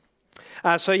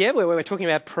We're talking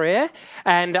about prayer,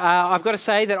 and I've got to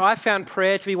say that I found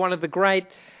prayer to be one of the great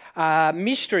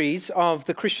mysteries of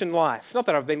the Christian life. Not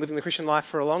that I've been living the Christian life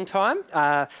for a long time,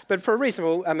 but for a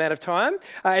reasonable amount of time.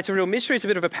 It's a real mystery. It's a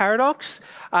bit of a paradox.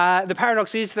 The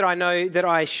paradox is that I know that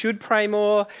I should pray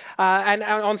more, and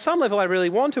on some level I really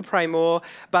want to pray more,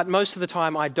 but most of the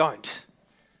time I don't.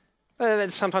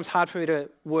 That's sometimes hard for me to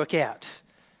work out.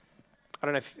 I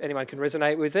don't know if anyone can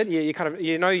resonate with it.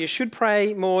 You know you should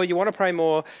pray more, you want to pray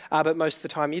more, but most of the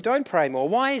time you don't pray more.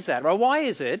 Why is that? Well, why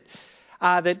is it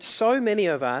that so many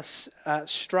of us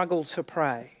struggle to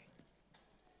pray?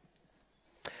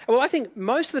 Well, I think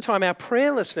most of the time our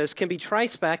prayerlessness can be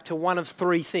traced back to one of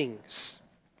three things.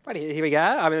 Right, here we go.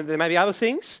 I mean, there may be other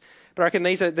things, but I reckon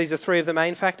these are three of the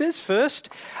main factors. First,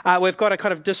 we've got a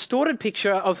kind of distorted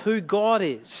picture of who God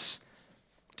is.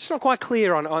 Just not quite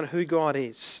clear on who God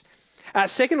is.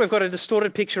 Second, we've got a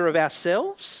distorted picture of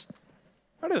ourselves,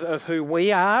 right, of who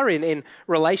we are in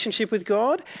relationship with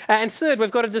God. And third,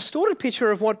 we've got a distorted picture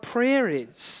of what prayer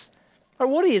is. Or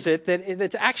what is it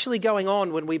that's actually going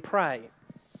on when we pray?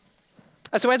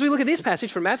 So as we look at this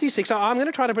passage from Matthew 6, I'm going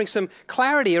to try to bring some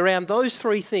clarity around those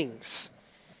three things.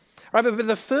 Right, but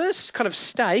the first kind of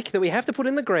stake that we have to put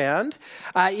in the ground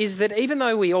is that even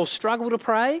though we all struggle to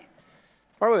pray,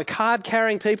 right, we're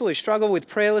card-carrying people who struggle with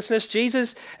prayerlessness,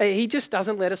 Jesus, he just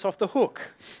doesn't let us off the hook.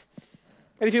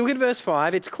 And if you look at verse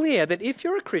 5, it's clear that if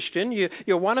you're a Christian,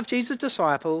 you're one of Jesus'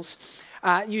 disciples,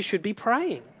 you should be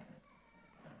praying.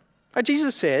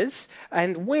 Jesus says,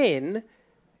 and when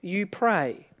you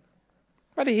pray.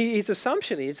 But his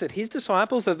assumption is that his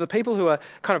disciples, the people who are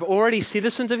kind of already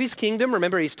citizens of his kingdom,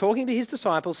 remember he's talking to his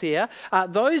disciples here,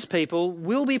 those people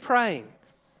will be praying.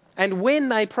 And when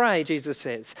they pray, Jesus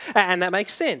says. And that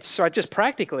makes sense. So just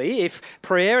practically, if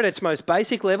prayer at its most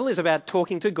basic level is about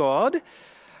talking to God,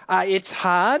 it's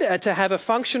hard to have a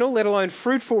functional, let alone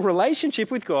fruitful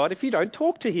relationship with God if you don't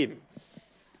talk to him.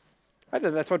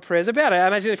 That's what prayer's about. I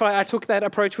imagine if I took that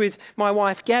approach with my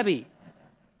wife, Gabby.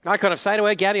 I kind of say to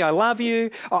her, Gabby, I love you,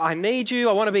 I need you,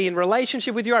 I want to be in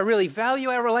relationship with you, I really value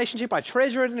our relationship, I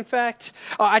treasure it in fact,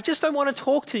 I just don't want to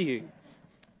talk to you.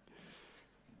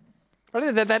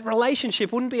 That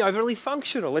relationship wouldn't be overly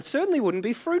functional. It certainly wouldn't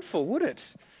be fruitful, would it?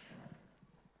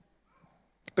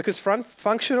 Because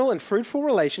functional and fruitful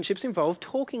relationships involve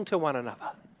talking to one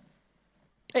another.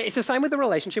 It's the same with the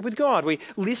relationship with God. We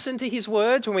listen to his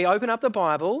words when we open up the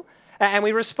Bible, and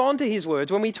we respond to his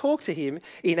words when we talk to him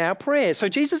in our prayers. So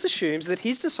Jesus assumes that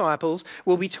his disciples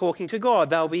will be talking to God.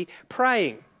 They'll be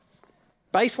praying.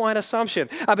 Baseline assumption.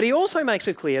 But he also makes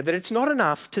it clear that it's not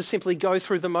enough to simply go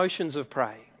through the motions of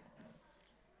praying.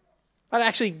 But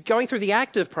actually, going through the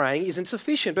act of praying isn't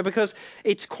sufficient, but because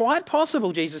it's quite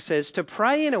possible, Jesus says, to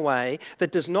pray in a way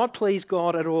that does not please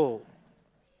God at all.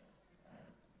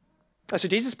 So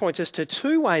Jesus points us to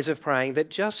two ways of praying that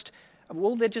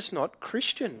they're just not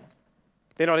Christian.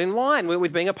 They're not in line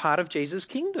with being a part of Jesus'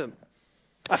 kingdom.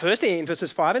 First, in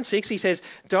verses 5 and 6, he says,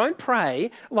 don't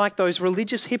pray like those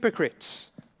religious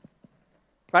hypocrites.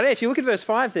 Right? If you look at verse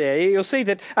 5 there, you'll see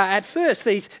that at first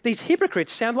these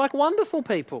hypocrites sound like wonderful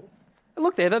people.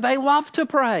 Look there, they love to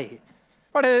pray.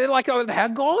 Right? Like, how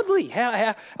godly.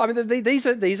 These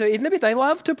are in the bit, they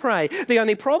love to pray. The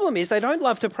only problem is they don't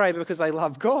love to pray because they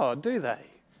love God, do they?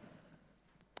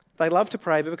 They love to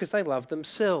pray because they love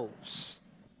themselves.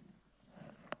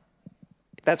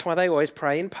 That's why they always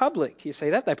pray in public. You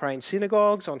see that? They pray in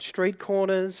synagogues, on street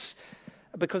corners,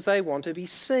 because they want to be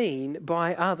seen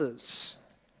by others.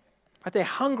 But they're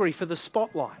hungry for the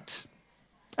spotlight.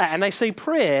 And they see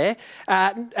prayer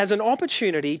as an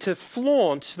opportunity to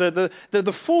flaunt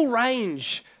the full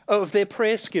range of their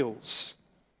prayer skills.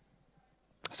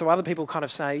 So other people kind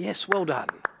of say, yes, well done.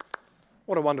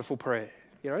 What a wonderful prayer.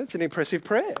 It's an impressive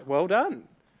prayer. Well done.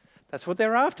 That's what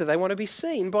they're after. They want to be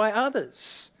seen by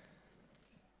others.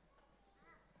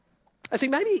 I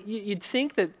think maybe you'd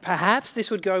think that perhaps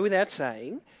this would go without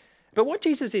saying, but what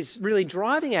Jesus is really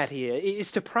driving at here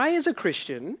is to pray as a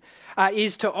Christian,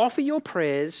 is to offer your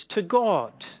prayers to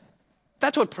God.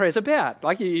 That's what prayer's about.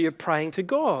 Like you're praying to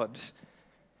God.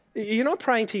 You're not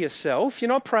praying to yourself. You're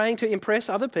not praying to impress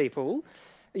other people.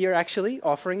 You're actually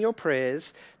offering your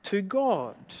prayers to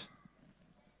God.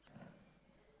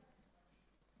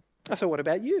 So what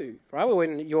about you? Right?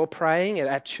 When you're praying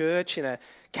at church, in a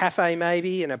cafe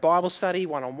maybe, in a Bible study,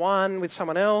 one-on-one with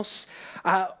someone else,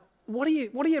 what are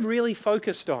you really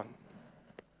focused on?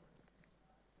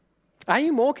 Are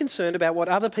you more concerned about what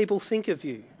other people think of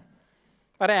you?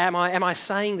 Am I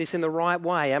saying this in the right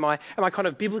way? Am I kind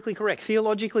of biblically correct,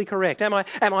 theologically correct? Am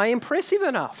I impressive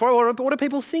enough? Or what do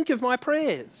people think of my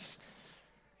prayers?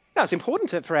 Now, it's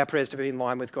important for our prayers to be in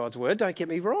line with God's word, don't get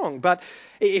me wrong. But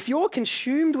if you're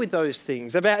consumed with those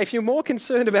things, if you're more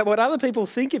concerned about what other people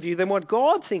think of you than what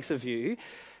God thinks of you,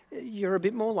 you're a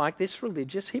bit more like this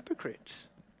religious hypocrite.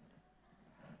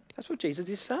 That's what Jesus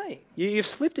is saying. You've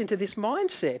slipped into this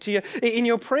mindset. In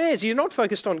your prayers, you're not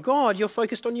focused on God, you're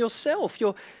focused on yourself.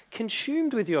 You're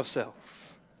consumed with yourself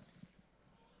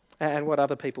and what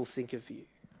other people think of you.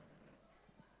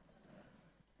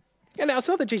 And now, it's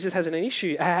not that Jesus has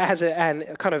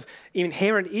a kind of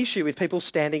inherent issue with people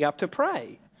standing up to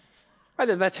pray. Right?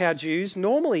 That's how Jews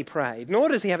normally prayed. Nor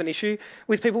does he have an issue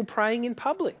with people praying in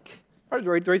public. Right?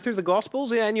 Read through the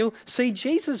Gospels and you'll see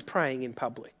Jesus praying in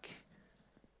public.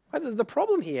 Right? The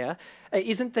problem here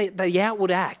isn't the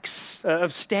outward acts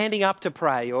of standing up to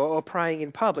pray or praying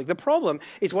in public. The problem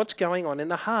is what's going on in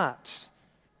the heart.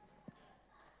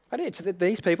 Right? It's that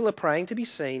these people are praying to be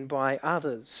seen by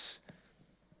others.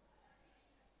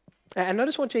 And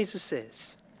notice what Jesus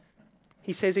says.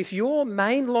 He says, if your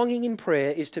main longing in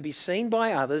prayer is to be seen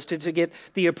by others, to get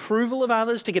the approval of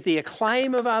others, to get the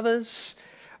acclaim of others,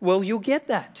 well, you'll get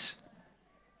that.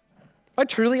 I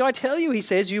tell you, he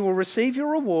says, you will receive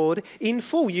your reward in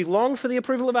full. You long for the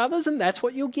approval of others, and that's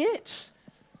what you'll get.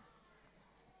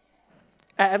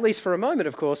 At least for a moment,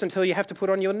 of course, until you have to put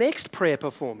on your next prayer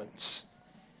performance.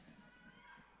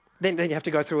 Then you have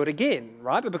to go through it again,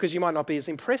 right? But because you might not be as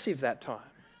impressive that time.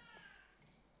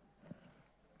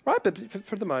 Right, but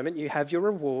for the moment, you have your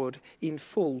reward in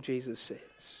full, Jesus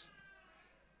says.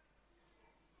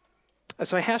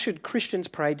 So how should Christians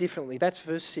pray differently? That's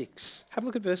verse 6. Have a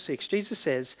look at verse 6. Jesus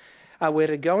says, we're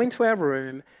to go into our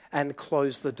room and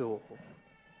close the door.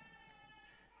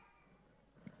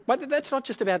 But that's not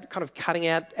just about kind of cutting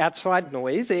out outside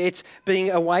noise. It's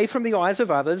being away from the eyes of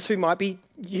others you might be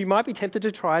tempted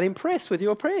to try and impress with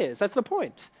your prayers. That's the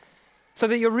point. So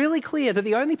that you're really clear that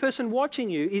the only person watching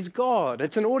you is God.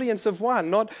 It's an audience of one,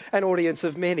 not an audience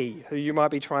of many who you might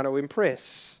be trying to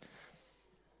impress.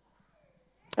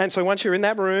 And so once you're in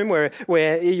that room where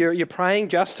you're praying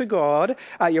just to God,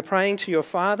 you're praying to your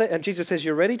Father, and Jesus says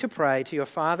you're ready to pray to your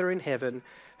Father in heaven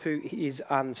who is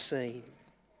unseen.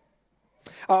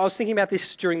 I was thinking about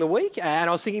this during the week, and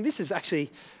I was thinking this is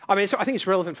actually, I think it's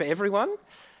relevant for everyone,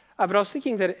 but I was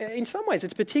thinking that in some ways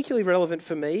it's particularly relevant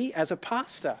for me as a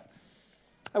pastor.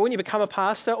 When you become a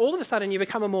pastor, all of a sudden you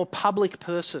become a more public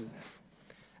person.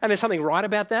 And there's something right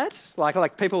about that.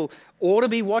 Like people ought to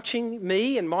be watching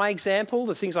me and my example,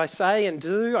 the things I say and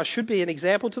do. I should be an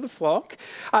example to the flock.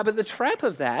 But the trap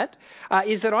of that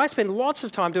is that I spend lots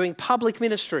of time doing public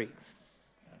ministry.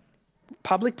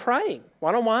 Public praying,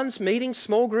 one-on-ones, meetings,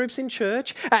 small groups in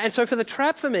church. And so the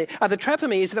trap for me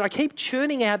is that I keep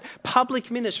churning out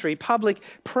public ministry, public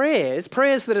prayers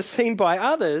that are seen by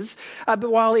others, but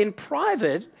while in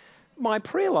private, my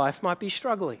prayer life might be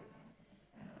struggling.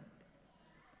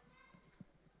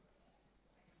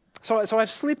 So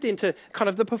I've slipped into kind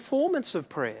of the performance of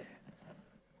prayer,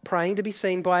 praying to be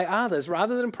seen by others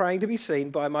rather than praying to be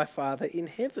seen by my Father in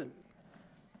heaven.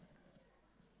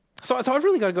 So I've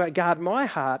really got to guard my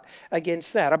heart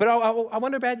against that. But I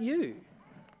wonder about you.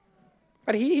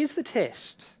 But here's the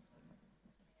test.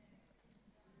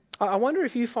 I wonder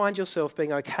if you find yourself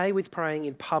being okay with praying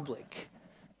in public.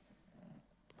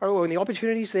 Or when the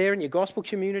opportunity's there in your gospel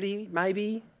community,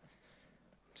 maybe,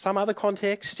 some other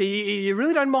context. You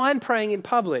really don't mind praying in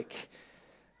public,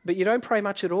 but you don't pray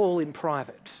much at all in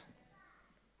private.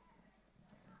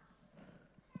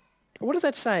 What does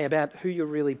that say about who you're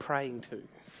really praying to?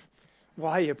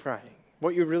 Why you're praying?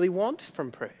 What you really want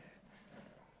from prayer?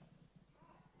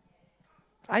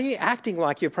 Are you acting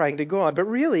like you're praying to God, but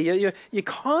really you're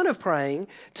kind of praying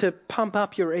to pump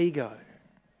up your ego,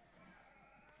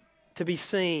 to be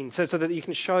seen, so that you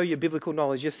can show your biblical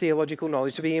knowledge, your theological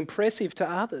knowledge, to be impressive to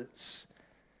others?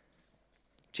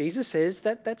 Jesus says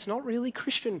that that's not really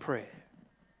Christian prayer.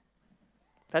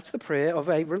 That's the prayer of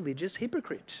a religious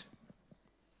hypocrite.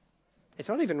 It's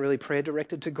not even really prayer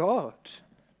directed to God.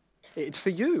 It's for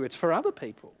you. It's for other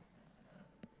people.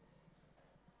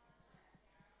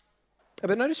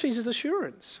 But notice Jesus'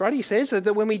 assurance, right? He says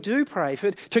that when we do pray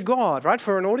to God, right,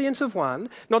 for an audience of one,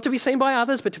 not to be seen by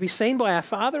others, but to be seen by our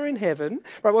Father in heaven,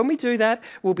 right? When we do that,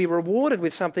 we'll be rewarded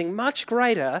with something much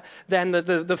greater than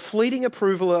the fleeting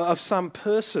approval of some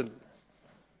person.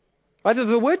 Right?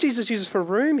 The word Jesus uses for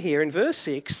room here in verse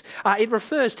 6, it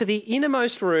refers to the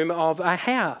innermost room of a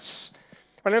house.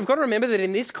 And I've got to remember that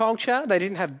in this culture, they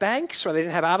didn't have banks or they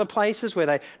didn't have other places where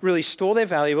they really store their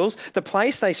valuables. The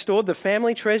place they stored the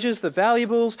family treasures, the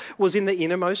valuables, was in the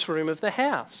innermost room of the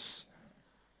house.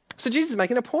 So Jesus is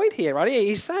making a point here, right?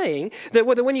 He's saying that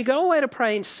when you go away to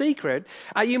pray in secret,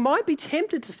 you might be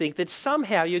tempted to think that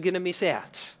somehow you're going to miss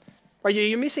out. Right?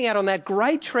 You're missing out on that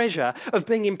great treasure of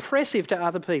being impressive to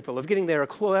other people, of getting their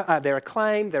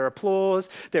acclaim, their applause,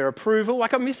 their approval.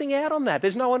 Like, I'm missing out on that.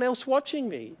 There's no one else watching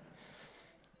me.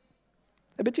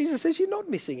 But Jesus says you're not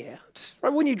missing out.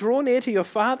 Right? When you draw near to your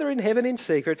Father in heaven in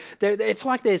secret, it's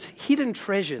like there's hidden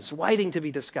treasures waiting to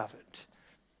be discovered.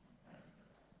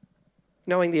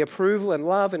 Knowing the approval and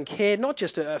love and care, not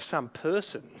just of some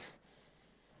person,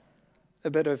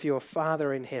 but of your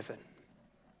Father in heaven.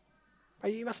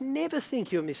 You must never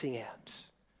think you're missing out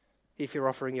if you're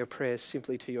offering your prayers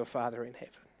simply to your Father in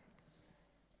heaven.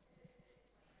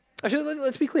 Actually,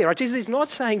 let's be clear. Right? Jesus is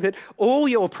not saying that all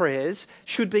your prayers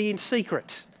should be in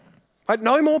secret. Right?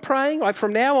 No more praying. Right?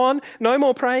 From now on, no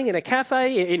more praying in a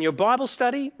cafe, in your Bible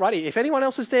study. Right? If anyone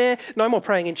else is there, no more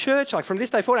praying in church. Like from this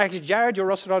day forward, actually, Jared, you're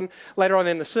rostered on later on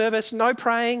in the service. No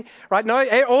praying. Right? No,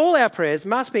 all our prayers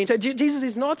must be in. So Jesus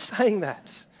is not saying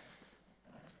that.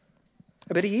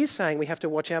 But he is saying we have to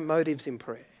watch our motives in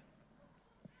prayer.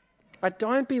 Right?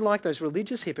 Don't be like those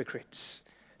religious hypocrites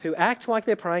who act like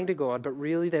they're praying to God, but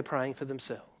really they're praying for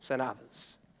themselves and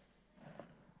others.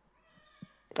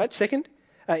 Right? Second,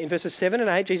 in verses 7 and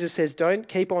 8, Jesus says, don't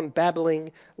keep on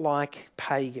babbling like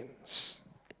pagans.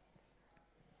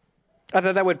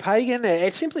 That word pagan,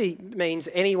 it simply means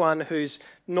anyone who's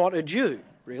not a Jew,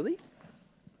 really.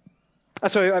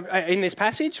 So in this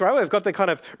passage, right, we've got the kind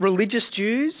of religious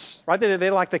Jews, right? They're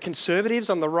like the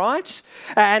conservatives on the right.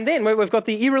 And then we've got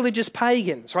the irreligious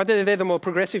pagans, right? They're the more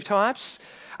progressive types.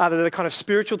 They're the kind of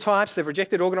spiritual types. They've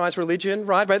rejected organised religion,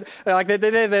 right? But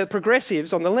they're the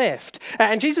progressives on the left.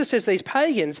 And Jesus says these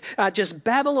pagans just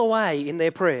babble away in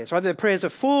their prayers, right? Their prayers are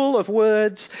full of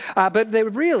words, but they're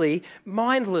really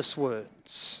mindless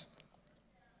words.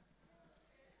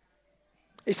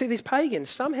 You see, these pagans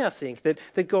somehow think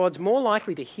that God's more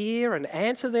likely to hear and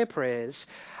answer their prayers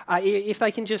if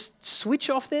they can just switch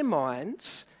off their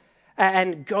minds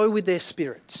and go with their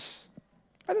spirits.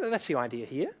 I don't know, that's the idea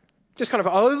here. Just kind of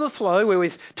overflow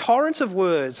with torrents of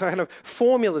words, kind of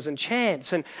formulas and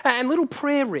chants and little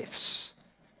prayer riffs.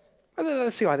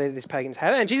 That's the idea these pagans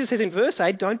have. And Jesus says in verse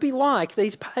 8, don't be like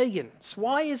these pagans.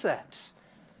 Why is that?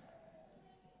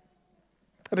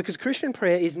 Because Christian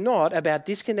prayer is not about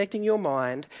disconnecting your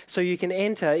mind so you can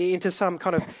enter into some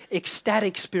kind of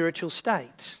ecstatic spiritual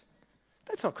state.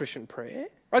 That's not Christian prayer.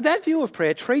 Right? That view of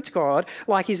prayer treats God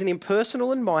like he's an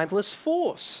impersonal and mindless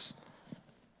force.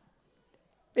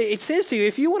 It says to you,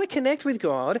 if you want to connect with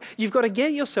God, you've got to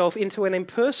get yourself into an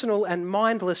impersonal and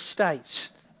mindless state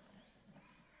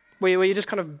where you're just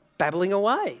kind of babbling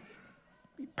away.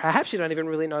 Perhaps you don't even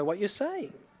really know what you're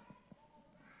saying.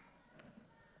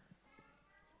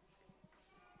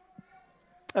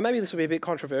 And maybe this will be a bit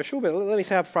controversial, but let me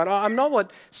say up front, I'm not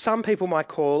what some people might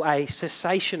call a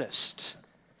cessationist.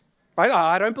 Right?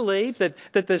 I don't believe that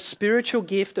the spiritual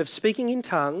gift of speaking in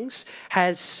tongues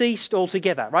has ceased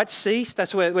altogether. Right? Ceased,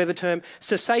 that's where the term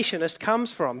cessationist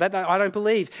comes from. I don't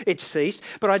believe it's ceased.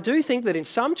 But I do think that in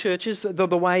some churches,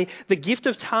 the way the gift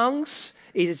of tongues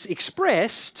is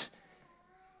expressed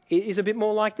is a bit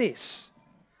more like this.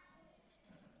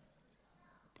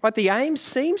 But the aim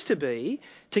seems to be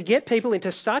to get people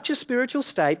into such a spiritual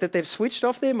state that they've switched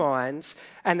off their minds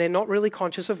and they're not really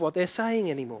conscious of what they're saying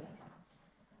anymore.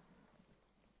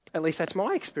 At least that's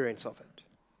my experience of it.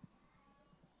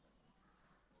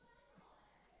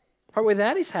 But where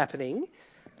that is happening,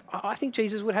 I think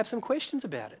Jesus would have some questions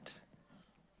about it.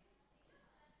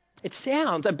 It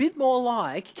sounds a bit more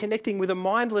like connecting with a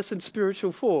mindless and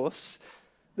spiritual force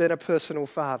than a personal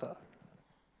father.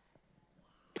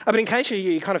 But in case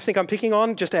you kind of think I'm picking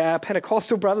on just our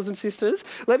Pentecostal brothers and sisters,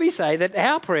 let me say that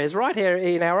our prayers right here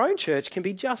in our own church can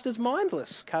be just as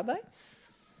mindless, can't they?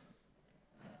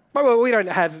 Well, we don't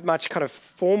have much kind of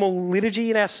formal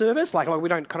liturgy in our service, like we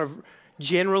don't kind of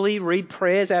generally read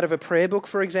prayers out of a prayer book,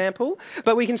 for example,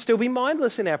 but we can still be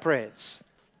mindless in our prayers,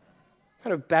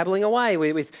 kind of babbling away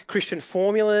with Christian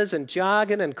formulas and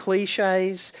jargon and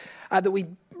cliches that we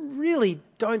really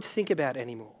don't think about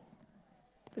anymore.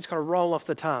 It's kind of roll off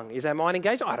the tongue. Is our mind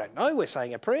engaged? I don't know. We're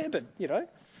saying a prayer, but, you know.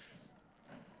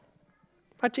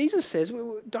 But Jesus says,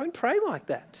 don't pray like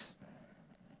that.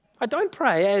 I don't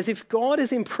pray as if God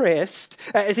is impressed,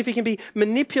 as if he can be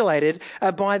manipulated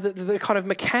by the kind of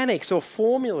mechanics or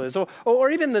formulas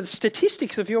or even the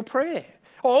statistics of your prayer.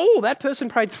 Oh, that person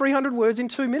prayed 300 words in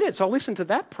 2 minutes. I'll listen to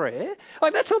that prayer.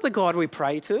 Like, that's not the God we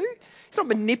pray to. He's not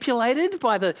manipulated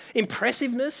by the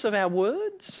impressiveness of our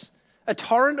words. A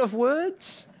torrent of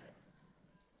words?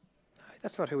 No,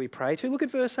 that's not who we pray to. Look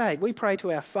at verse 8. We pray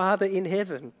to our Father in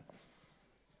heaven.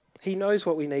 He knows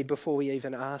what we need before we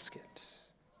even ask it.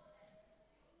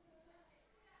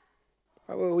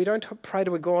 Well, we don't pray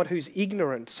to a God who's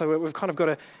ignorant, so we've kind of got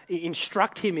to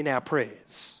instruct him in our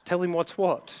prayers, tell him what's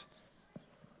what.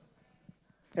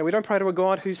 And we don't pray to a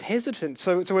God who's hesitant,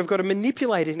 so we've got to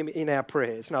manipulate him in our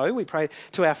prayers. No, we pray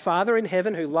to our Father in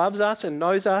heaven who loves us and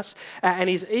knows us and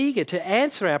is eager to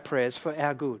answer our prayers for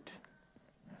our good.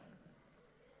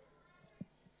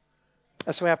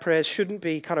 So our prayers shouldn't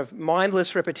be kind of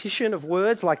mindless repetition of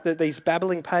words like these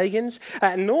babbling pagans,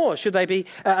 nor should they be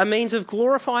a means of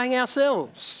glorifying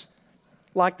ourselves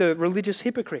like the religious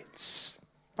hypocrites.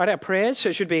 Right? Our prayers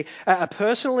should be a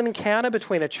personal encounter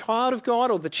between a child of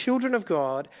God or the children of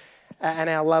God and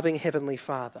our loving Heavenly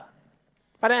Father.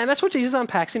 And that's what Jesus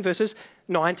unpacks in verses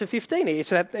 9 to 15. It's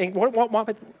that,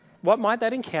 what might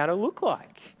that encounter look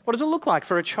like? What does it look like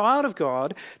for a child of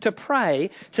God to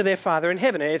pray to their Father in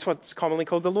heaven? It's what's commonly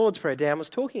called the Lord's Prayer. Dan was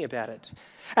talking about it.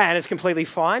 And it's completely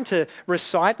fine to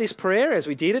recite this prayer as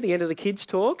we did at the end of the kids'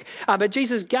 talk. But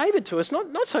Jesus gave it to us,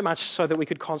 not so much so that we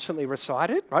could constantly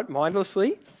recite it, right,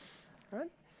 mindlessly. Right?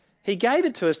 He gave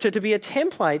it to us to be a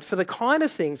template for the kind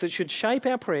of things that should shape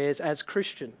our prayers as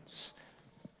Christians.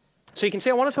 So you can see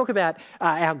I want to talk about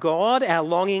our God, our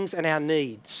longings and our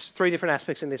needs. 3 different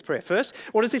aspects in this prayer. First,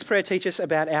 what does this prayer teach us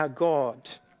about our God?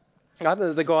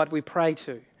 The God we pray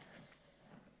to.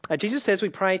 Jesus says we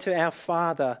pray to our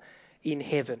Father in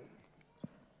heaven.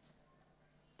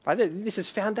 Right? This is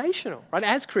foundational. Right?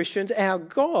 As Christians, our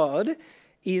God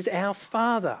is our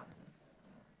Father.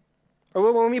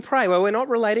 When we pray, well, we're not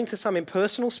relating to some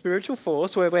impersonal spiritual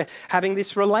force where we're having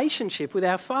this relationship with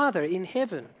our Father in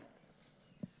heaven.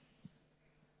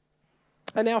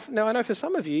 And now I know for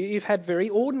some of you, you've had very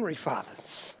ordinary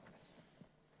fathers.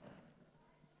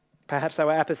 Perhaps they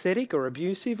were apathetic or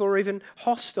abusive or even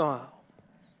hostile.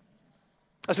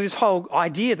 So this whole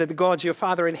idea that the God's your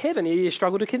Father in heaven, you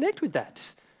struggle to connect with that.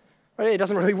 Right? It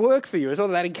doesn't really work for you. It's not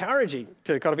that encouraging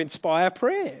to kind of inspire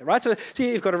prayer. Right? So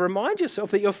you've got to remind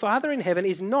yourself that your Father in heaven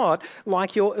is not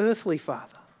like your earthly father.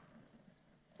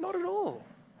 Not at all.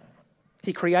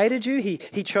 He created you.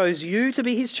 He chose you to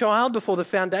be his child before the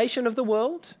foundation of the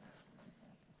world.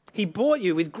 He bought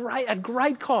you at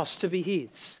great cost to be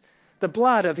his. The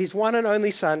blood of his one and only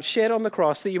Son shed on the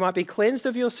cross that you might be cleansed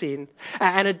of your sin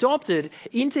and adopted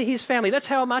into his family. That's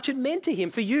how much it meant to him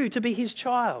for you to be his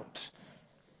child.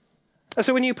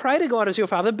 So when you pray to God as your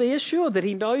Father, be assured that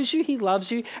he knows you, he loves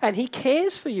you, and he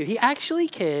cares for you. He actually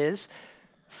cares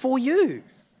for you.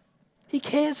 He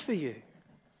cares for you.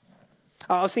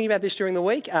 I was thinking about this during the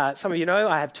week. Some of you know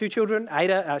I have 2 children.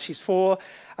 Ada, she's 4.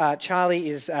 Charlie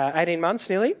is 18 months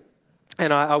nearly.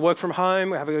 And I work from home.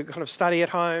 We have a kind of study at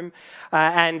home.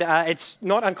 And it's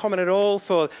not uncommon at all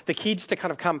for the kids to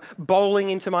kind of come bowling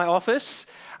into my office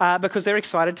because they're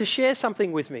excited to share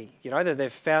something with me. You know, that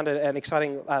they've found an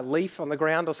exciting leaf on the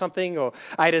ground or something, or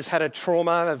Ada's had a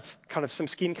trauma of kind of some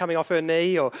skin coming off her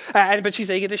knee, but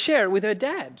she's eager to share it with her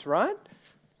dad, right?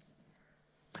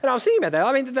 And I was thinking about that.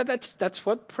 I mean, that's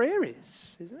what prayer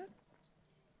is, isn't it?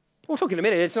 We'll talk in a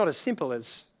minute. It's not as simple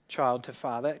as child to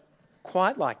father,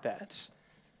 quite like that.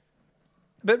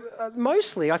 But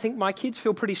mostly, I think my kids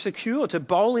feel pretty secure to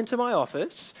bowl into my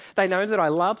office. They know that I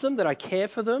love them, that I care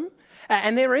for them,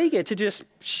 and they're eager to just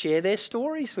share their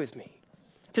stories with me,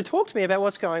 to talk to me about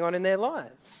what's going on in their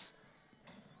lives.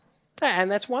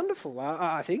 And that's wonderful.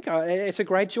 I think it's a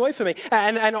great joy for me.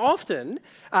 And often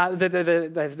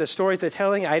the stories they're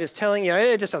telling, Ada's telling,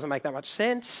 it just doesn't make that much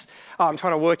sense. I'm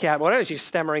trying to work out what it is. She's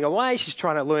stammering away. She's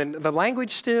trying to learn the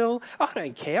language still. I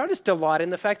don't care. I just delight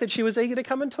in the fact that she was eager to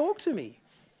come and talk to me.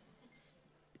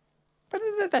 But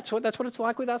that's what it's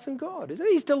like with us and God, isn't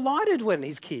it? He's delighted when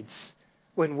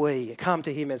we come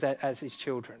to him as his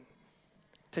children,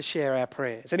 to share our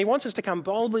prayers. And he wants us to come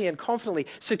boldly and confidently,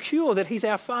 secure that he's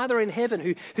our Father in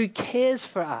heaven who cares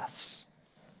for us.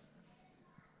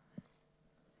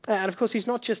 And of course, he's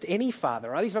not just any father,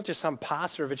 right? He's not just some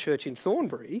pastor of a church in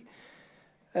Thornbury.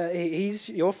 He's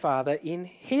your Father in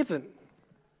heaven.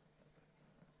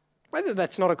 Whether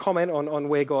that's not a comment on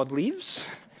where God lives.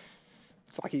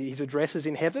 It's like his address is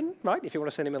in heaven, right? If you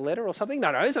want to send him a letter or something.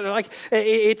 No.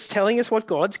 It's telling us what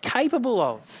God's capable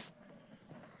of.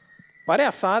 Right?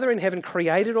 Our Father in heaven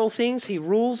created all things. He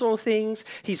rules all things.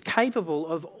 He's capable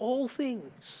of all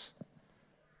things.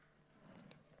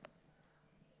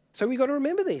 So we've got to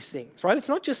remember these things, right? It's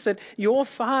not just that your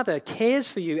Father cares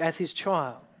for you as his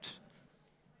child.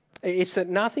 It's that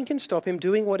nothing can stop him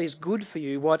doing what is good for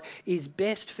you, what is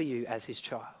best for you as his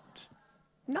child.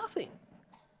 Nothing.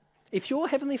 If your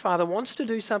Heavenly Father wants to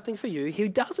do something for you, he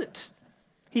does it.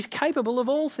 He's capable of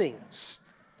all things.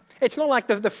 It's not like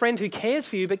the friend who cares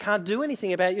for you but can't do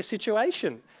anything about your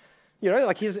situation.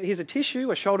 Like here's a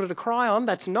tissue, a shoulder to cry on.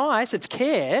 That's nice. It's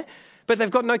care. But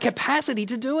they've got no capacity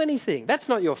to do anything. That's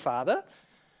not your Father.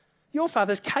 Your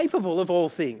Father's capable of all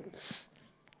things.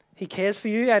 He cares for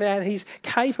you and he's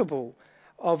capable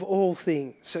of all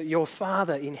things. So your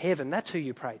Father in heaven, that's who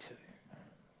you pray to.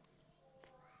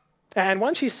 And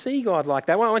once you see God like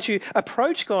that, once you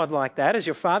approach God like that as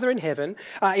your Father in heaven,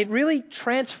 it really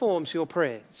transforms your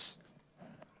prayers.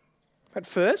 But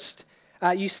first,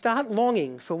 you start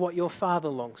longing for what your Father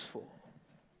longs for.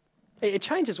 It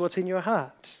changes what's in your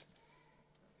heart.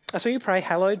 So you pray,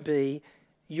 hallowed be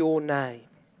your name.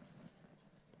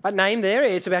 That name there,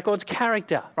 it's about God's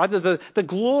character, right? The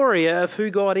glory of who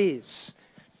God is.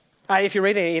 If you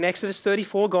read in Exodus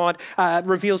 34, God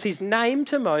reveals his name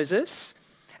to Moses.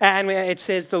 And it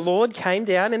says, the Lord came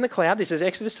down in the cloud. This is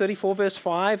Exodus 34, verse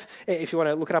 5, if you want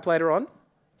to look it up later on.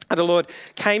 The Lord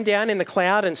came down in the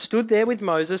cloud and stood there with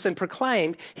Moses and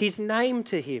proclaimed his name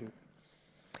to him.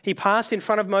 He passed in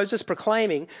front of Moses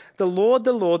proclaiming, the Lord,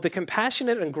 the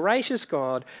compassionate and gracious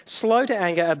God, slow to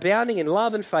anger, abounding in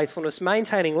love and faithfulness,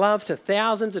 maintaining love to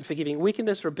thousands and forgiving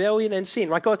wickedness, rebellion and sin.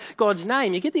 Right? God's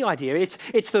name, you get the idea.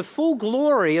 It's the full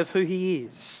glory of who he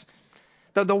is.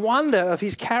 The wonder of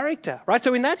his character, right?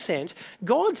 So in that sense,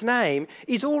 God's name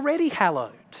is already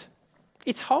hallowed.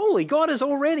 It's holy. God is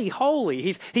already holy.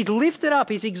 He's lifted up,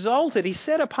 he's exalted, he's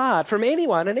set apart from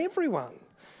anyone and everyone.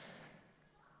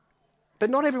 But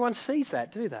not everyone sees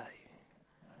that, do they?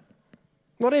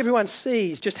 Not everyone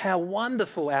sees just how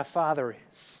wonderful our Father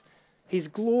is, his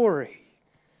glory.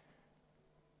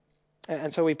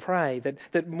 And so we pray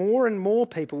that more and more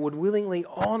people would willingly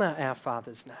honour our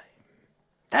Father's name.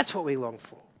 That's what we long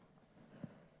for.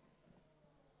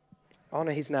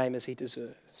 Honour his name as he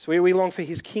deserves. We long for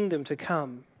his kingdom to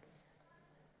come.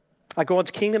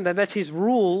 God's kingdom, that's his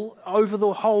rule over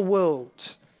the whole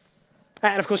world.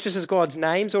 And of course, just as God's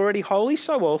name's already holy,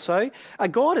 so also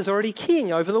God is already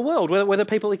king over the world, whether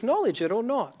people acknowledge it or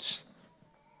not.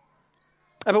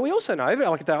 But we also know,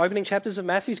 like the opening chapters of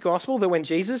Matthew's Gospel, that when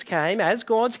Jesus came as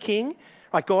God's king,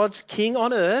 like God's king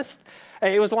on earth,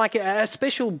 it was like a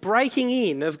special breaking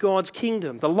in of God's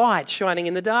kingdom, the light shining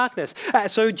in the darkness.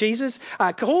 So Jesus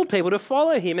called people to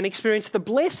follow him and experience the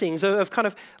blessings of kind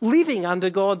of living under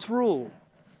God's rule.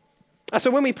 So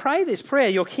when we pray this prayer,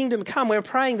 your kingdom come, we're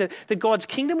praying that God's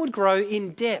kingdom would grow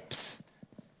in depth.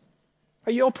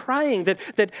 You're praying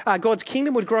that God's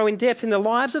kingdom would grow in depth in the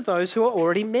lives of those who are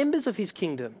already members of his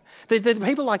kingdom. The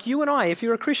people like you and I, if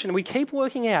you're a Christian, we keep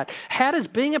working out, how does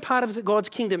being a part of God's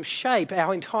kingdom shape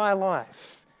our entire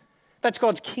life? That's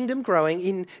God's kingdom growing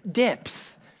in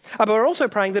depth. But we're also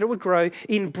praying that it would grow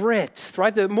in breadth,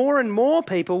 right? That more and more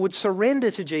people would surrender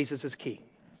to Jesus as king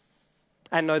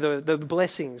and know the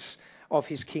blessings of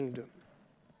his kingdom.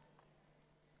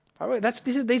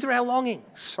 These are our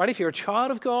longings, right? If you're a child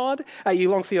of God,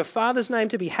 you long for your Father's name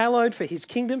to be hallowed, for his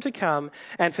kingdom to come,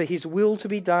 and for his will to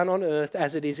be done on earth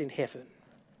as it is in heaven.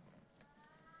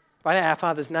 Right? Our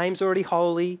Father's name's already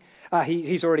holy,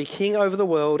 he's already king over the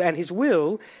world, and his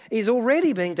will is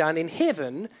already being done in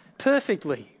heaven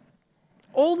perfectly.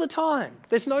 All the time.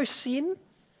 There's no sin,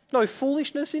 no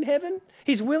foolishness in heaven.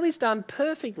 His will is done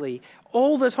perfectly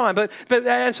all the time.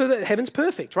 And so that heaven's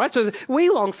perfect, right? So we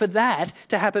long for that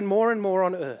to happen more and more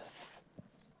on earth.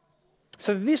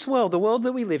 So this world, the world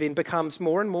that we live in, becomes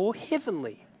more and more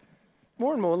heavenly,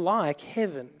 more and more like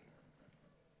heaven.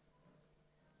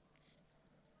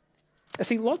 I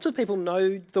see lots of people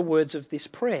know the words of this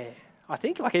prayer. I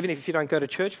think, like even if you don't go to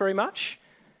church very much,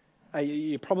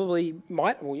 you probably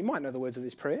might, well, you might know the words of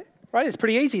this prayer, right? It's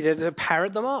pretty easy to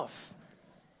parrot them off.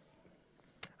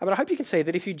 But I hope you can see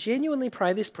that if you genuinely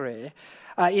pray this prayer,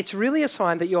 it's really a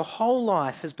sign that your whole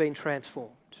life has been transformed.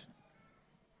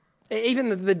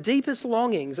 Even the deepest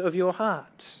longings of your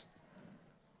heart.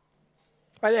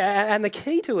 Right? And the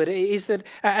key to it is that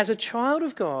as a child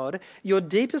of God, your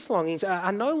deepest longings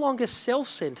are no longer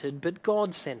self-centered, but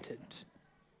God-centered.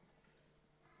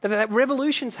 That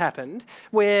revolution's happened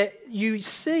where you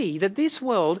see that this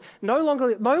world no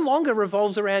longer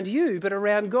revolves around you, but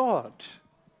around God.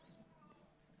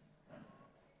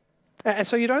 And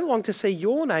so you don't long to see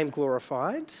your name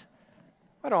glorified,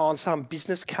 I don't know, on some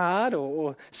business card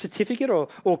or certificate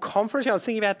or conference. I was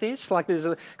thinking about this, like there's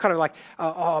a kind of like,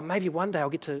 maybe one day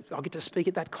I'll get to speak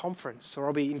at that conference, or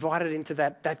I'll be invited into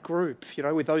that group,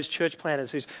 with those church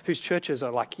planners whose churches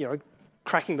are like,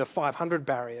 cracking the 500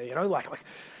 barrier,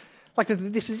 like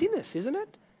this is in us, isn't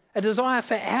it? A desire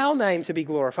for our name to be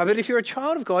glorified. But if you're a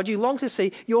child of God, you long to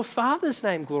see your Father's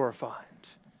name glorified,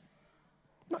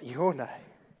 not your name.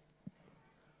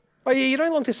 Oh, you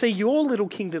don't long to see your little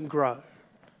kingdom grow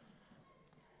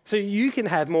so you can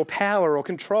have more power or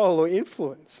control or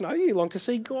influence. No, you long to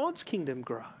see God's kingdom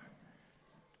grow.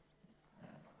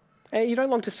 And you don't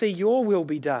long to see your will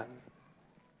be done.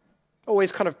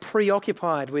 Always kind of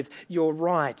preoccupied with your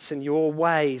rights and your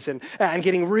ways and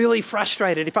getting really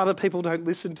frustrated if other people don't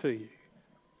listen to you.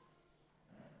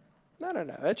 No.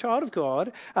 A child of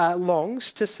God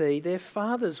longs to see their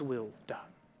Father's will done.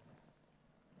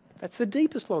 That's the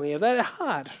deepest longing of their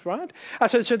heart, right?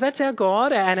 So that's our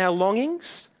God and our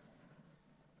longings.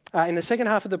 In the second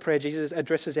half of the prayer, Jesus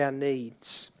addresses our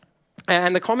needs.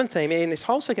 And the common theme in this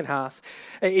whole second half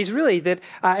is really that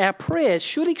our prayers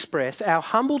should express our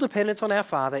humble dependence on our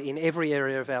Father in every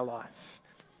area of our life.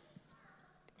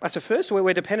 So first,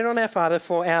 we're dependent on our Father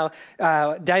for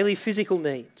our daily physical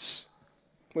needs.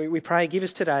 We pray, give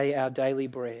us today our daily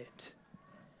bread.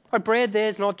 Bread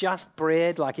there's not just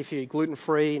bread, like if you're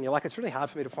gluten-free and you're like, it's really hard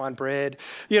for me to find bread.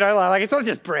 Like it's not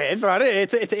just bread, right?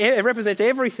 It represents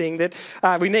everything that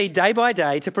we need day by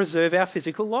day to preserve our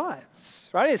physical lives,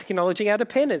 right? It's acknowledging our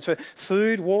dependence for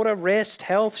food, water, rest,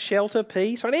 health, shelter,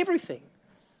 peace, right? Everything.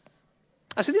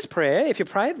 So this prayer, if you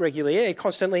pray it regularly, it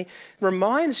constantly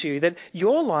reminds you that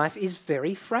your life is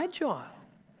very fragile.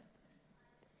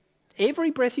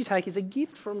 Every breath you take is a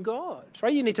gift from God,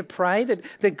 right? You need to pray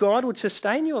that God would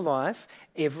sustain your life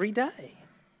every day.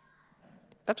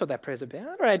 That's what that prayer's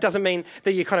about, right? It doesn't mean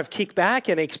that you kind of kick back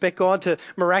and expect God to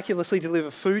miraculously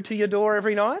deliver food to your door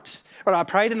every night. Right, I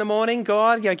prayed in the morning,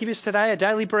 God, give us today a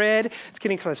daily bread. It's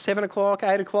getting kind of 7 o'clock,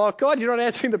 8 o'clock. God, you're not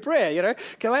answering the prayer,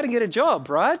 Go out and get a job,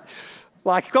 right?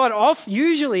 Like God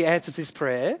usually answers this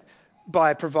prayer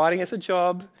by providing us a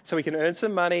job so we can earn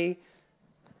some money,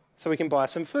 so we can buy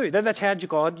some food. That's how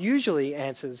God usually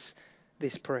answers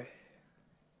this prayer.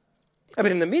 But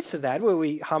in the midst of that, where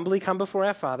we humbly come before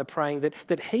our Father praying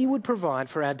that He would provide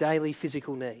for our daily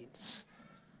physical needs.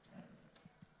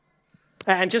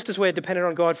 And just as we're dependent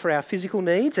on God for our physical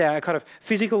needs, our kind of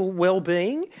physical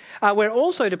well-being, we're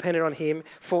also dependent on Him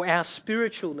for our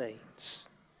spiritual needs,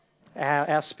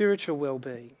 our spiritual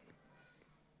well-being.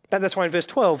 That's why in verse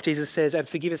 12, Jesus says, and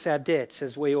forgive us our debts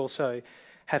as we also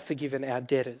have forgiven our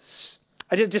debtors.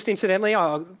 Just incidentally,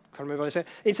 I can't remember what I said.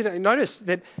 Incidentally, notice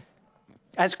that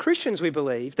as Christians we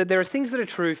believe that there are things that are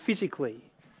true physically.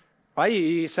 Right?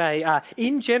 You say,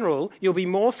 in general, you'll be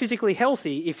more physically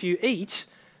healthy if you eat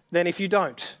than if you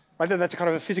don't. Right? That's a kind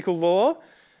of a physical law.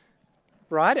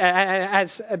 Right?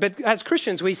 But as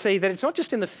Christians we see that it's not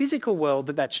just in the physical world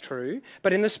that that's true,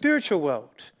 but in the spiritual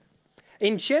world.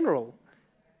 In general,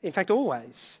 in fact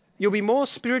always, you'll be more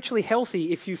spiritually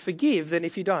healthy if you forgive than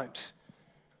if you don't.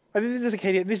 This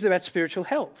is about spiritual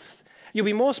health. You'll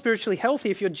be more spiritually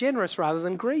healthy if you're generous rather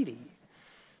than greedy.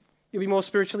 You'll be more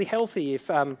spiritually healthy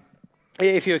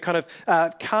if you're kind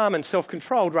of calm and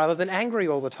self-controlled rather than angry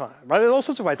all the time. Right? There's all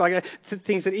sorts of ways, like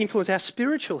things that influence our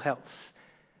spiritual health.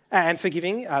 And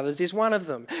forgiving others is one of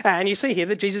them. And you see here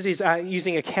that Jesus is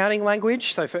using accounting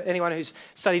language. So for anyone who's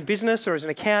studied business or is an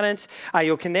accountant,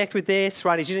 you'll connect with this,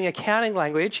 right? He's using accounting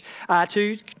language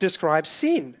to describe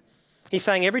sin. He's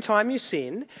saying every time you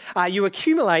sin, you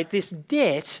accumulate this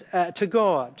debt to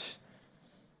God.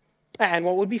 And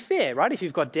what would be fair, right? If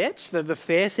you've got debts, the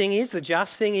fair thing is, the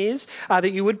just thing is, that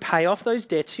you would pay off those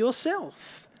debts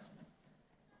yourself.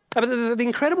 But the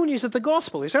incredible news of the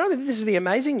gospel is, this is the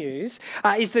amazing news,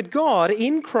 is that God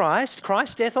in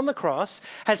Christ's death on the cross,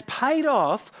 has paid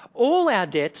off all our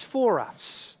debts for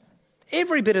us.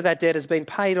 Every bit of that debt has been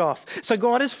paid off. So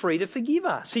God is free to forgive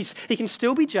us. He can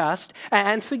still be just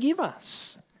and forgive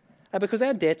us because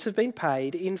our debts have been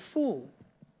paid in full.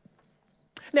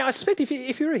 Now, I suspect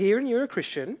if you're here and you're a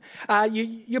Christian,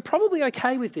 you're probably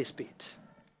okay with this bit.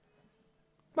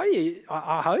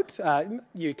 I hope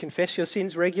you confess your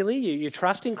sins regularly, you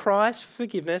trust in Christ for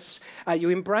forgiveness, you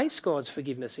embrace God's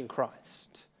forgiveness in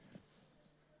Christ.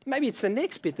 Maybe it's the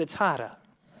next bit that's harder,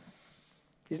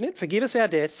 isn't it? Forgive us our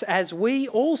debts as we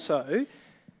also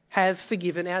have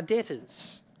forgiven our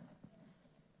debtors.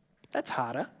 That's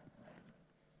harder.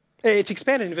 It's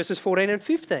expanded in verses 14 and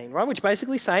 15, right? Which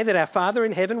basically say that our Father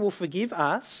in heaven will forgive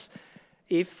us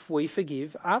if we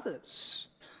forgive others.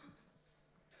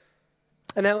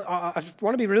 And now I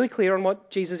want to be really clear on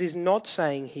what Jesus is not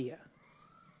saying here.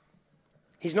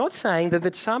 He's not saying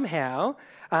that somehow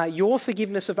your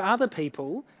forgiveness of other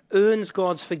people earns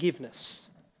God's forgiveness.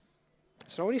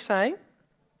 That's not what he's saying.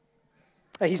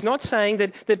 He's not saying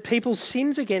that people's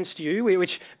sins against you,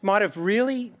 which might have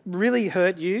really, really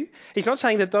hurt you, he's not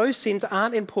saying that those sins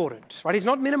aren't important. Right? He's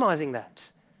not minimising that.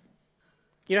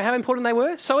 You know how important they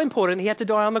were? So important he had to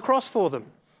die on the cross for them.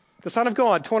 The Son of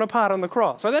God torn apart on the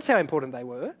cross. So that's how important they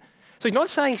were. So he's not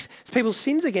saying people's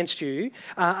sins against you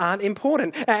aren't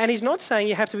important. And he's not saying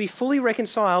you have to be fully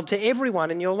reconciled to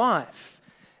everyone in your life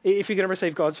if you're going to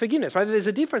receive God's forgiveness. Right? There's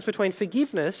a difference between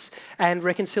forgiveness and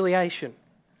reconciliation.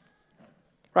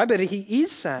 Right? But he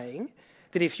is saying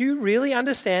that if you really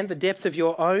understand the depth of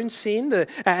your own sin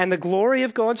and the glory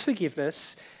of God's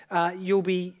forgiveness, you'll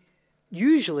be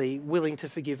usually willing to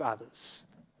forgive others.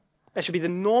 That should be the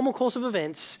normal course of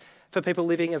events for people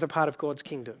living as a part of God's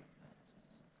kingdom.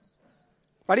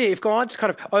 Right? If God's kind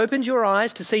of opened your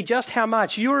eyes to see just how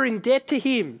much you're in debt to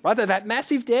him, right? That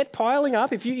massive debt piling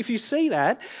up, if you see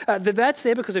that's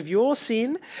there because of your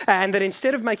sin, and that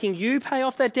instead of making you pay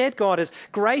off that debt, God has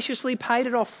graciously paid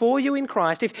it off for you in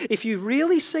Christ. If you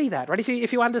really see that, right?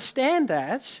 If you understand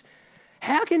that,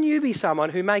 how can you be someone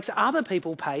who makes other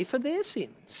people pay for their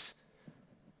sins?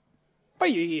 Well,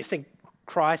 you think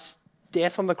Christ's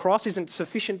death on the cross isn't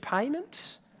sufficient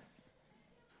payment?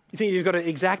 You think you've got to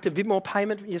exact a bit more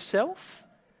payment yourself?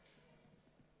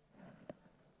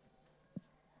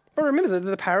 But remember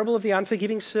the parable of the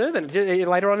unforgiving servant.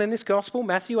 Later on in this gospel,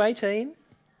 Matthew 18,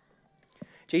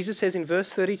 Jesus says in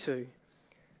verse 32,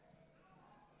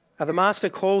 the master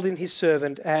called in his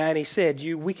servant and he said,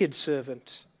 "You wicked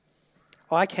servant,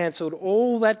 I cancelled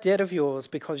all that debt of yours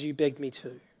because you begged me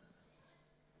to.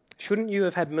 Shouldn't you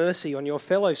have had mercy on your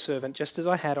fellow servant just as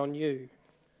I had on you?"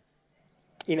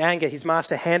 In anger, his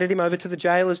master handed him over to the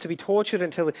jailers to be tortured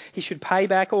until he should pay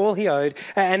back all he owed.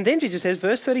 And then Jesus says,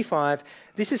 verse 35,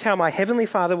 "This is how my heavenly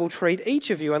Father will treat each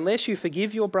of you unless you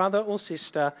forgive your brother or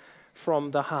sister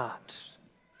from the heart."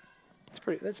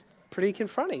 That's pretty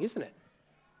confronting, isn't it?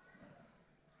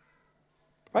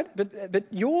 Right? But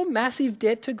your massive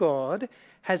debt to God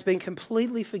has been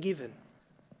completely forgiven,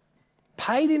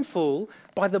 paid in full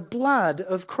by the blood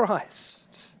of Christ.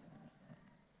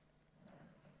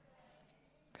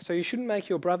 So you shouldn't make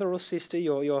your brother or sister,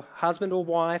 your husband or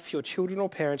wife, your children or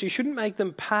parents, you shouldn't make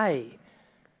them pay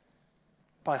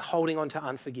by holding on to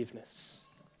unforgiveness.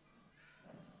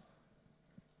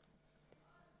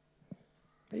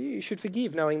 You should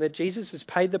forgive, knowing that Jesus has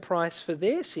paid the price for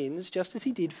their sins just as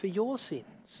he did for your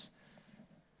sins.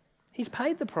 He's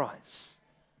paid the price.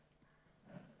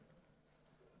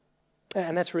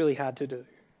 And that's really hard to do.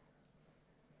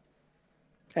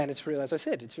 And it's really, as I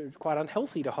said, it's quite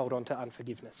unhealthy to hold on to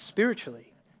unforgiveness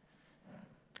spiritually.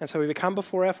 And so we come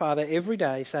before our Father every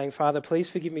day saying, "Father, please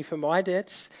forgive me for my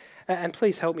debts and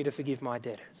please help me to forgive my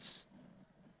debtors.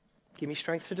 Give me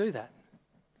strength to do that."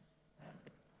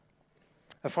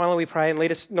 And finally, we pray, "And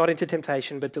lead us not into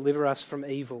temptation, but deliver us from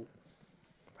evil."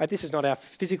 Right? This is not our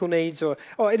physical needs, or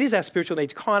it is our spiritual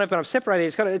needs, kind of, but I'm separating.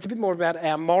 It's a bit more about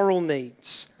our moral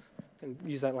needs. And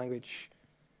use that language.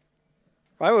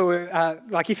 Right?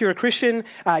 Like if you're a Christian,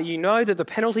 you know that the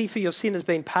penalty for your sin has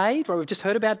been paid. Right? We've just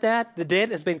heard about that. The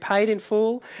debt has been paid in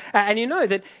full. And you know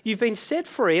that you've been set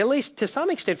free, at least to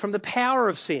some extent, from the power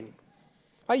of sin.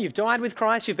 Right? You've died with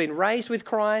Christ. You've been raised with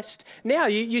Christ. Now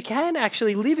you can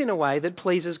actually live in a way that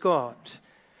pleases God.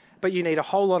 But you need a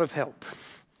whole lot of help.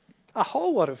 A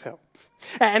whole lot of help.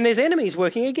 And there's enemies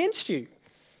working against you.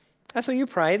 And so you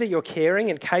pray that your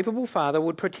caring and capable Father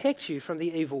would protect you from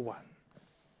the evil one.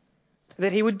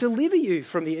 That he would deliver you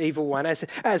from the evil one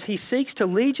as he seeks to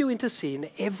lead you into sin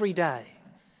every day.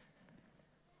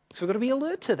 So we've got to be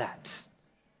alert to that.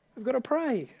 We've got to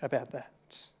pray about that.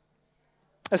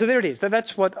 And so there it is.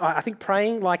 That's what I think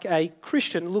praying like a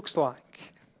Christian looks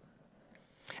like.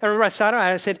 And remember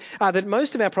I said that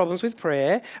most of our problems with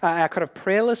prayer, our kind of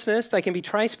prayerlessness, they can be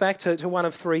traced back to one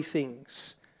of three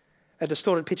things. A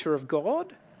distorted picture of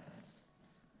God,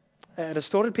 a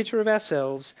distorted picture of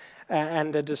ourselves,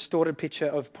 and a distorted picture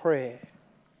of prayer.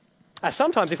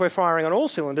 Sometimes if we're firing on all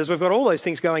cylinders, we've got all those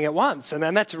things going at once,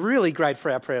 and that's really great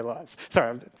for our prayer lives.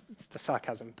 Sorry, it's the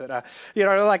sarcasm, but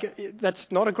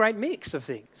that's not a great mix of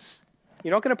things.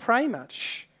 You're not going to pray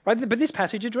much, right? But this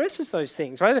passage addresses those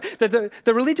things, right?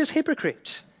 The religious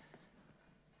hypocrite.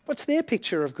 What's their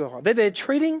picture of God? They're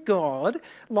treating God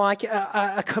like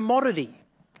a commodity,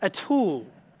 a tool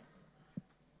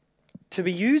to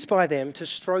be used by them to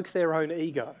stroke their own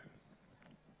ego.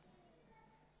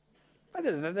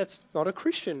 That's not a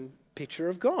Christian picture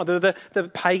of God.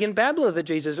 The pagan babbler that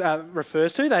Jesus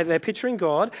refers to, they're picturing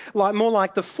God more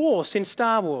like the Force in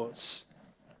Star Wars.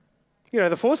 You know,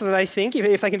 the Force that they think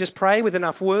if they can just pray with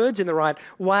enough words in the right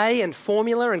way and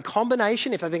formula and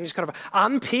combination, if they can just kind of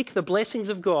unpick the blessings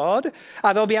of God,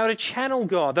 they'll be able to channel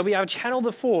God. They'll be able to channel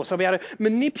the Force. They'll be able to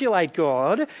manipulate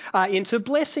God into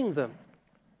blessing them.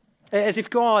 As if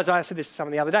God, I said this to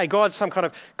someone the other day, God's some kind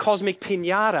of cosmic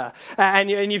piñata,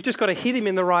 and you've just got to hit him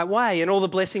in the right way, and all the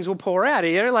blessings will pour out.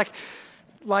 You know,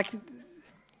 like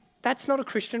That's not a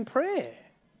Christian prayer.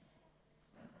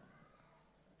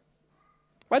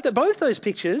 Right? That both those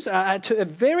pictures are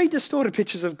very distorted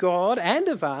pictures of God and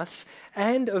of us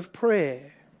and of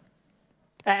prayer.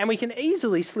 And we can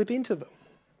easily slip into them.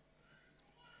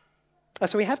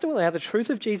 So we have to allow the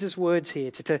truth of Jesus' words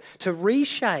here to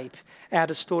reshape our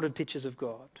distorted pictures of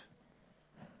God.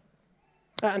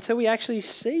 Until we actually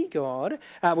see God,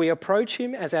 we approach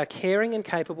him as our caring and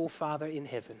capable Father in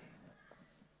heaven.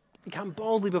 We come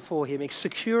boldly before him,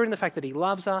 secure in the fact that he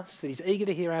loves us, that he's eager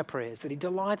to hear our prayers, that he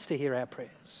delights to hear our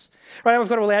prayers. Right, and we've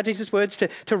got to allow Jesus' words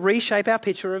to reshape our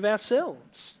picture of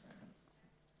ourselves.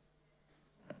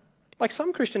 Like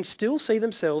some Christians still see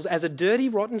themselves as a dirty,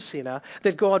 rotten sinner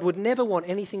that God would never want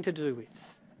anything to do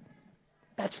with.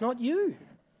 That's not you.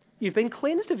 You've been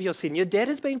cleansed of your sin. Your debt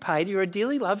has been paid. You're a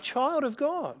dearly loved child of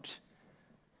God.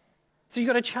 So you've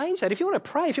got to change that. If you want to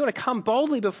pray, if you want to come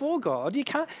boldly before God, you've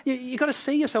got to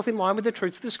see yourself in line with the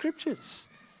truth of the Scriptures.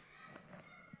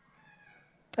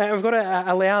 And we've got to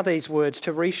allow these words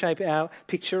to reshape our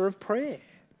picture of prayer.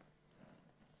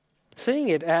 Seeing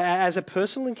it as a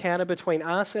personal encounter between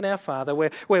us and our Father,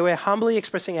 where we're humbly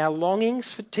expressing our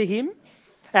longings to him,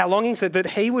 our longings that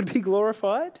he would be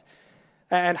glorified,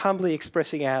 and humbly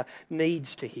expressing our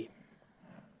needs to him.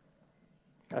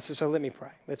 So let me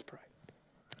pray. Let's pray.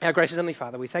 Our gracious Heavenly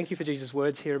Father, we thank you for Jesus'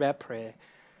 words here about prayer.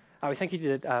 We thank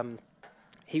you that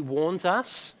he warns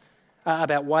us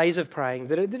about ways of praying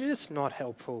that are just not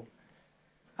helpful.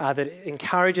 That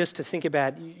encourage us to think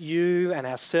about you and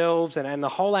ourselves and the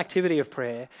whole activity of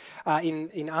prayer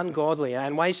in ungodly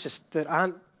and ways just that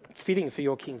aren't fitting for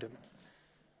your kingdom.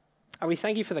 We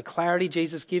thank you for the clarity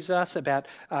Jesus gives us about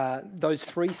those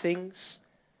three things.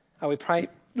 We pray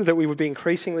that we would be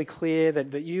increasingly clear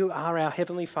that you are our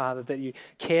Heavenly Father, that you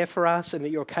care for us and that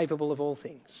you're capable of all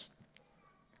things.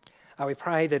 We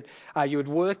pray that you would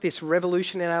work this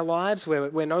revolution in our lives where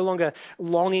we're no longer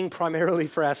longing primarily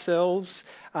for ourselves,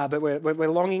 but we're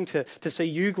longing to see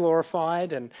you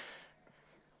glorified and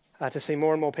to see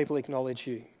more and more people acknowledge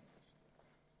you.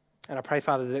 And I pray,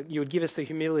 Father, that you would give us the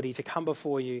humility to come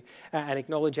before you and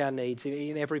acknowledge our needs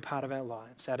in every part of our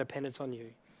lives, our dependence on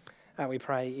you. We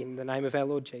pray in the name of our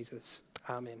Lord Jesus.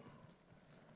 Amen.